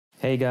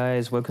Hey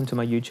guys, welcome to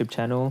my YouTube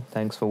channel.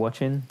 Thanks for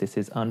watching. This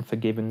is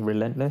Unforgiving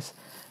Relentless,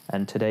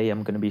 and today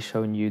I'm going to be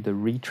showing you the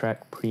Retrak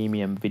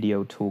Premium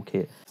Video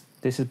Toolkit.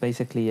 This is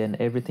basically an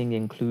everything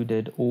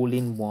included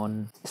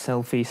all-in-one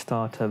selfie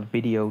starter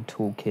video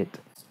toolkit,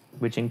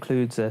 which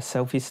includes a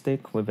selfie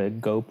stick with a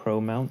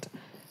GoPro mount,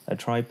 a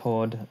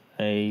tripod,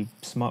 a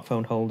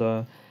smartphone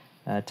holder,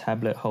 a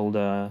tablet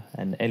holder,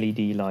 an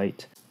LED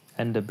light,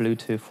 and a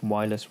Bluetooth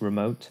wireless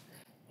remote.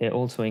 It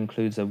also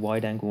includes a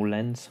wide-angle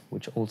lens,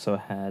 which also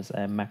has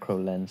a macro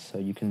lens, so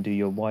you can do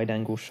your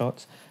wide-angle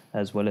shots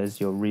as well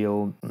as your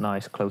real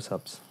nice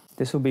close-ups.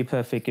 This will be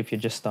perfect if you're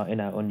just starting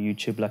out on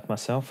YouTube like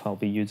myself. I'll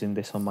be using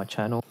this on my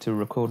channel to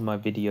record my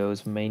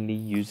videos mainly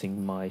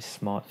using my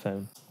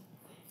smartphone.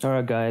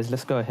 Alright guys,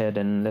 let's go ahead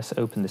and let's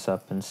open this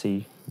up and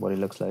see what it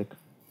looks like.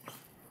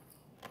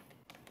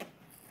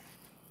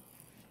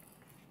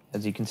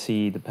 As you can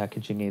see, the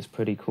packaging is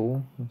pretty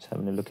cool. Let's have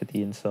a look at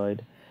the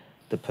inside.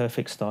 The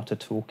perfect starter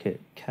toolkit.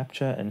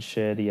 Capture and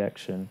share the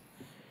action.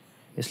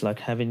 It's like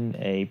having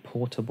a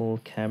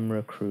portable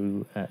camera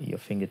crew at your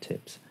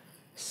fingertips.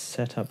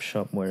 Set up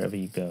shop wherever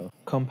you go.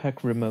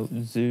 Compact remote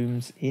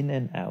zooms in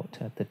and out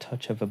at the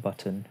touch of a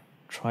button.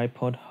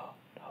 Tripod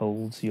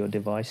holds your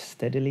device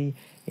steadily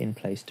in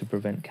place to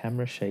prevent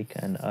camera shake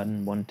and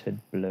unwanted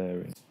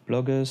blurring.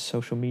 Bloggers,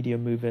 social media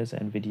movers,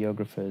 and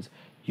videographers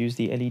use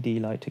the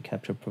LED light to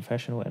capture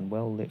professional and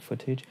well-lit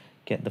footage.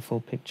 Get the full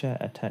picture,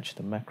 attach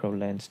the macro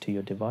lens to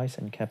your device,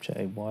 and capture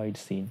a wide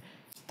scene.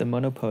 The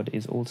monopod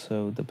is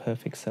also the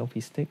perfect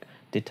selfie stick.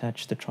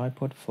 Detach the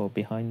tripod for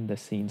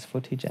behind-the-scenes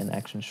footage and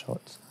action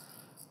shots.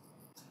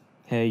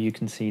 Here you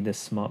can see the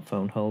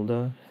smartphone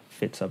holder.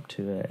 Fits up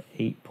to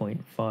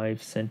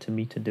 8.5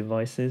 centimeter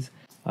devices.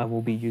 I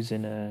will be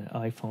using an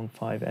iPhone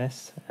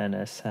 5S and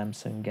a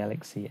Samsung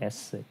Galaxy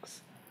S6.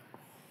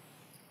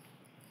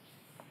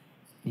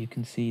 You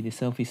can see the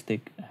selfie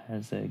stick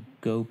has a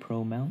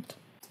GoPro mount.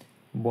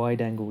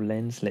 Wide-angle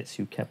lens lets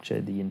you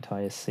capture the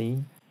entire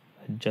scene.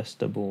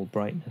 Adjustable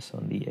brightness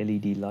on the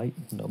LED light.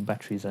 No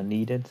batteries are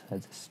needed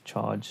as it's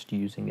charged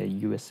using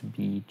a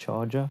USB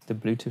charger. The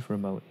Bluetooth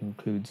remote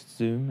includes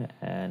zoom,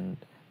 and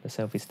the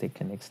selfie stick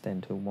can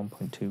extend to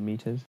 1.2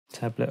 meters.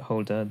 Tablet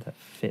holder that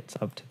fits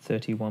up to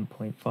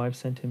 31.5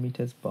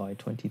 centimeters by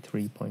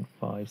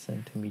 23.5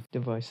 centimeter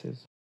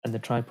devices. And the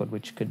tripod,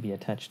 which could be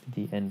attached to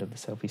the end of the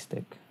selfie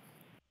stick.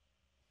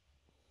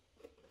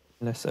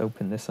 Let's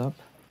open this up.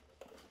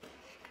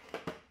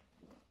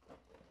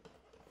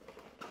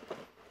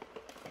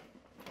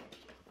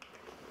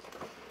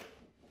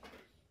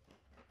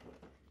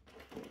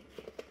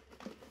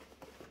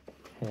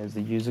 Here's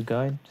the user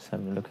guide. Just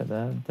having a look at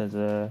that. There's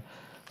a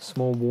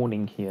small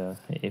warning here.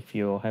 If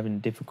you're having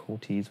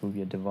difficulties with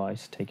your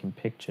device taking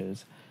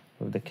pictures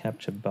with the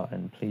capture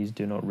button, please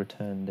do not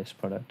return this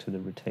product to the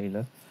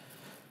retailer.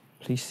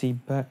 Please see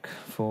back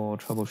for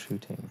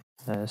troubleshooting.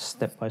 A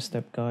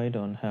step-by-step guide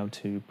on how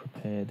to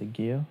prepare the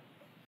gear.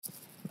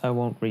 I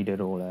won't read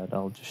it all out,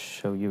 I'll just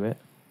show you it.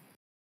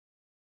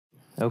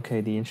 Okay,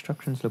 the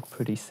instructions look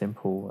pretty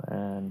simple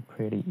and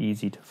pretty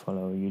easy to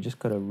follow. You just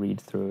gotta read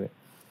through it.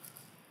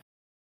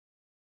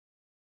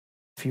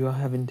 If you are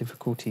having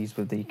difficulties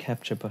with the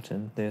capture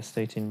button, they're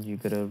stating you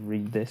gotta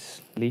read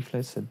this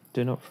leaflet, so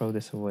do not throw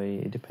this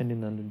away.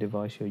 Depending on the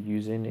device you're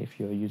using, if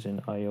you're using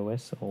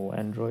iOS or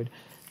Android,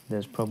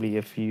 there's probably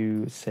a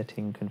few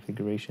setting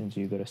configurations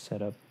you gotta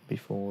set up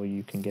before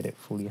you can get it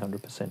fully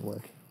 100%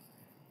 working.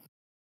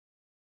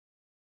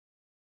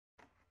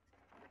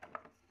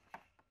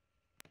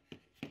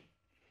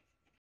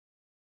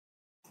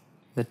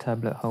 The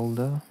tablet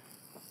holder,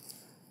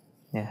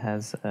 it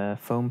has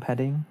foam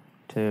padding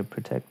to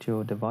protect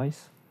your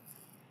device,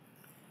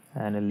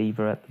 and a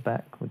lever at the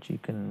back which you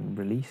can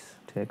release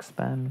to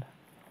expand.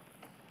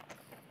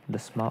 The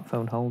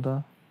smartphone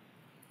holder,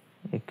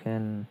 it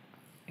can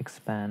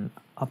expand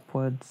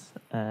upwards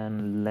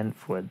and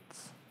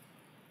lengthwards,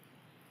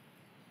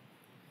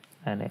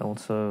 and it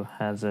also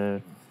has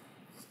a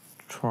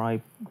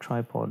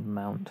tripod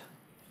mount.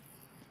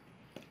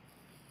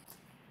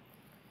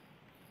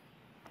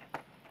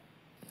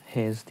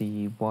 Here's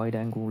the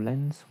wide-angle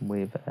lens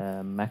with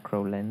a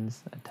macro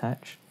lens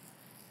attached.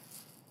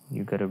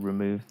 You got to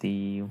remove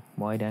the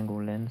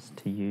wide-angle lens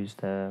to use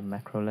the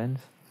macro lens.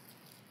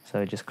 So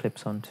it just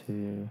clips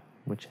onto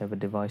whichever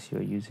device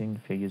you're using.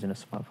 If you're using a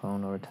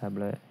smartphone or a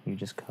tablet, you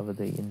just cover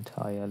the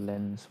entire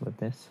lens with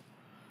this.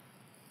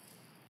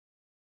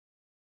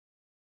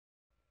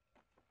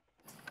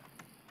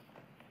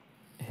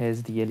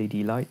 Here's the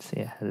LED lights.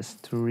 It has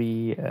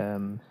 3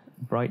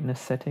 brightness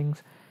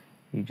settings.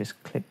 You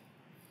just click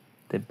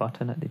the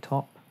button at the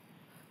top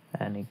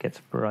and it gets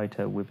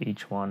brighter with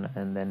each one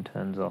and then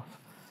turns off.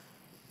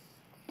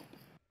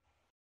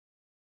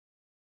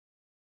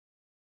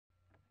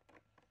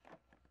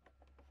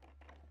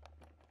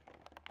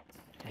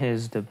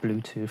 Here's the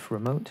Bluetooth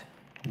remote.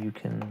 You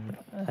can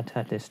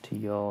attach this to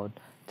your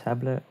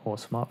tablet or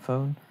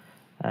smartphone,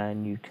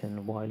 and you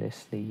can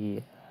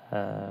wirelessly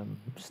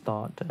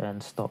start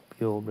and stop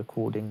your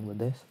recording with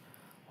this,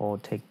 or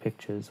take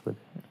pictures with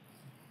it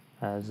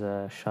as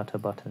a shutter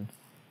button.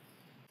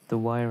 The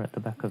wire at the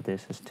back of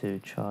this is to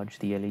charge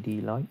the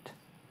LED light.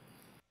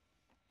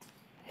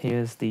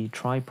 Here's the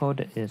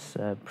tripod. It's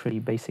a pretty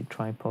basic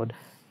tripod.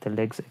 The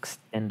legs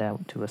extend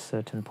out to a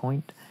certain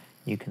point.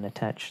 You can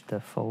attach the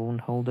phone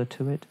holder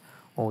to it,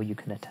 or you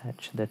can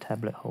attach the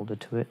tablet holder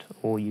to it,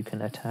 or you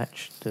can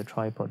attach the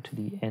tripod to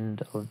the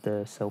end of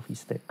the selfie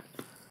stick.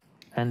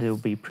 And it'll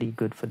be pretty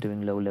good for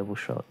doing low-level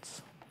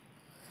shots.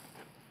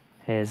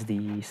 Here's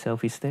the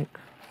selfie stick,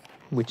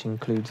 which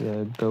includes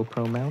a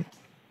GoPro mount.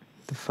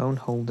 The phone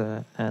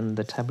holder and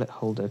the tablet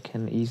holder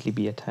can easily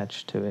be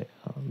attached to it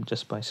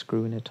just by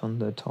screwing it on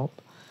the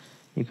top.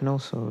 You can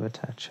also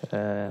attach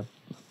a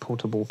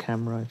portable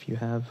camera if you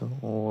have,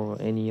 or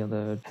any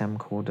other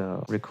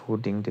camcorder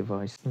recording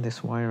device.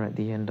 This wire at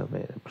the end of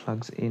it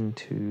plugs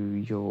into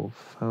your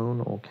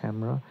phone or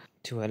camera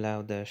to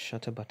allow the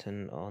shutter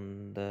button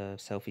on the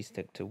selfie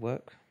stick to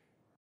work.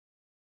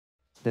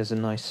 There's a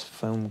nice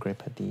foam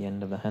grip at the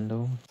end of the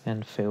handle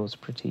and feels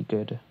pretty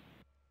good.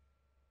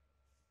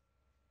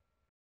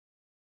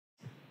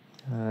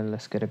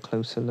 Let's get a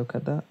closer look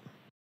at that.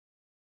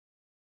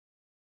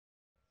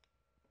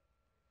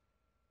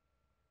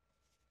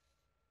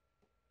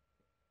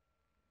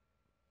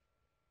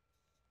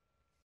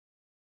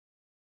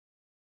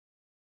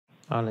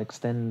 I'll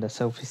extend the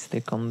selfie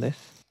stick on this.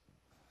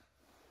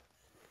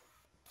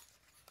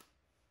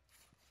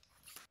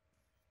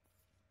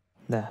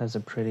 That has a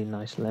pretty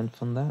nice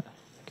length on that.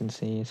 You can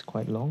see it's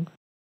quite long.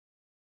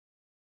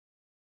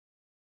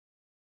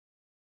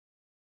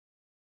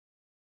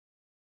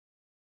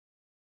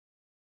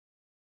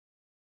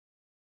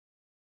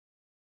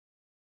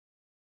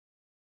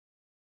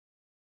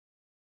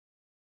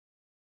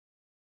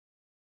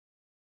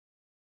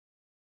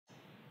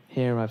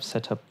 Here I've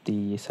set up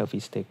the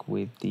selfie stick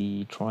with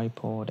the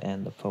tripod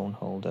and the phone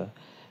holder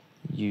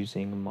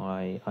using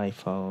my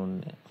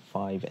iPhone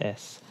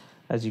 5S.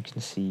 As you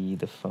can see,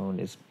 the phone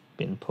has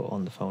been put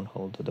on the phone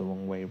holder the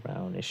wrong way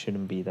around. It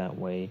shouldn't be that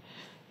way.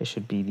 It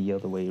should be the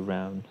other way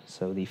around,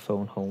 so the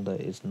phone holder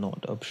is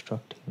not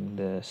obstructing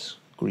the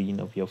screen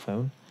of your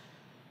phone.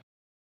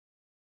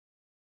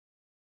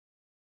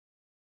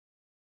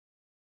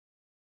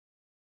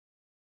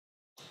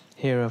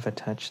 Here I've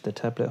attached the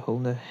tablet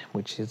holder,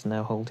 which is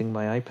now holding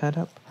my iPad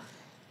up.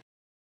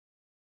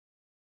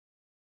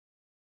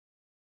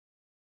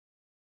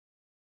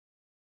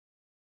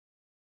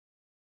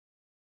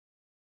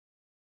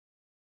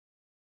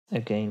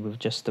 Again with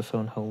just the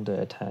phone holder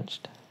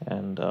attached,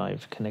 and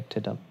I've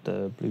connected up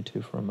the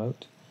Bluetooth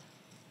remote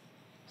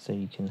so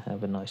you can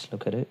have a nice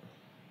look at it.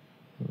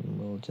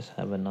 We'll just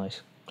have a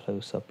nice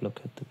close-up look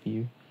at the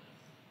view.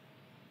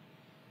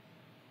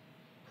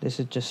 This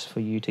is just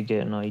for you to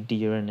get an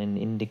idea and an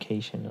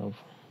indication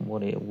of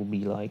what it will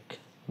be like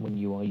when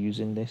you are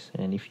using this,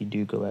 and if you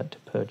do go out to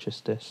purchase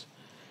this.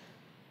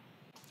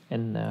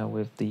 And now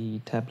with the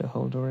tablet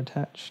holder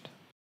attached.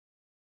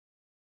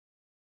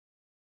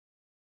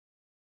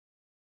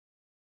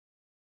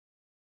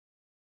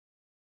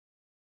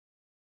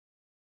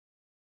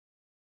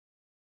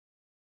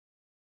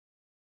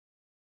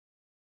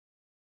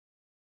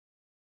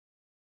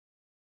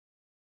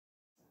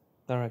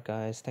 Alright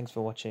guys, thanks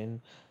for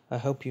watching. I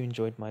hope you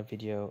enjoyed my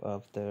video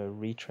of the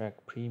Retrak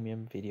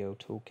Premium Video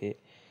Toolkit.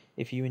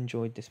 If you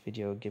enjoyed this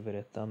video, give it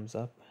a thumbs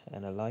up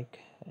and a like.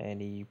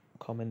 Any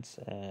comments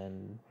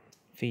and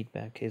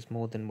feedback is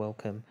more than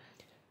welcome.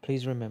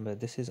 Please remember,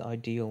 this is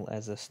ideal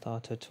as a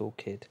starter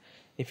toolkit.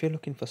 If you're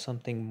looking for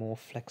something more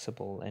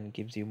flexible and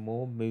gives you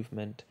more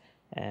movement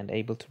and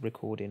able to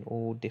record in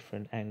all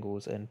different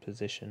angles and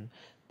position,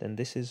 then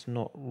this is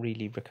not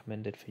really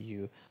recommended for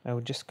you. I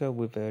would just go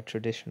with a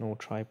traditional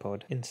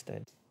tripod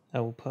instead. I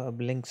will put up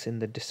links in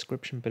the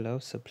description below,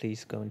 so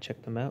please go and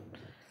check them out.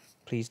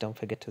 Please don't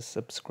forget to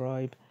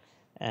subscribe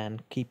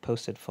and keep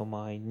posted for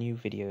my new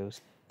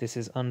videos. This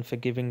is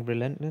Unforgiving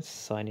Relentless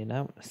signing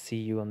out. See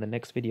you on the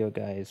next video,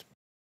 guys.